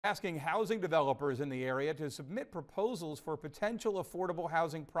Asking housing developers in the area to submit proposals for potential affordable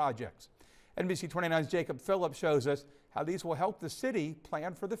housing projects. NBC 29's Jacob Phillips shows us how these will help the city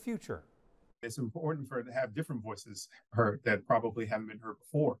plan for the future. It's important for it to have different voices heard that probably haven't been heard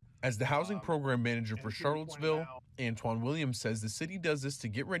before. As the housing program manager for Charlottesville, Antoine Williams says the city does this to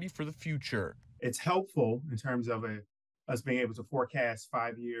get ready for the future. It's helpful in terms of us being able to forecast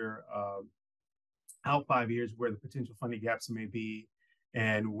out 5 years where the potential funding gaps may be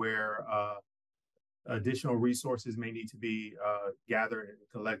and where additional resources may need to be gathered and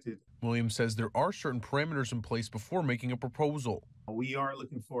collected. Williams says there are certain parameters in place before making a proposal. We are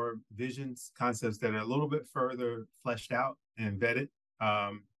looking for visions, concepts that are a little bit further fleshed out and vetted,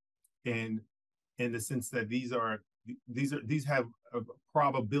 in the sense that these have a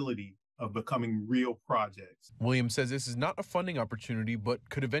probability of becoming real projects. Williams says this is not a funding opportunity, but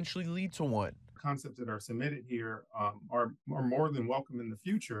could eventually lead to one. Concepts that are submitted here are more than welcome in the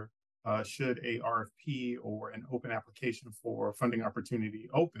future. Should a RFP or an open application for funding opportunity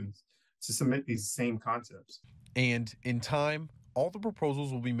opens to submit these same concepts. And in time, all the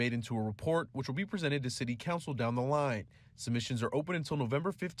proposals will be made into a report, which will be presented to City Council down the line. Submissions are open until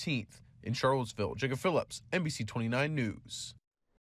November 15th. In Charlottesville, Jacob Phillips, NBC 29 News.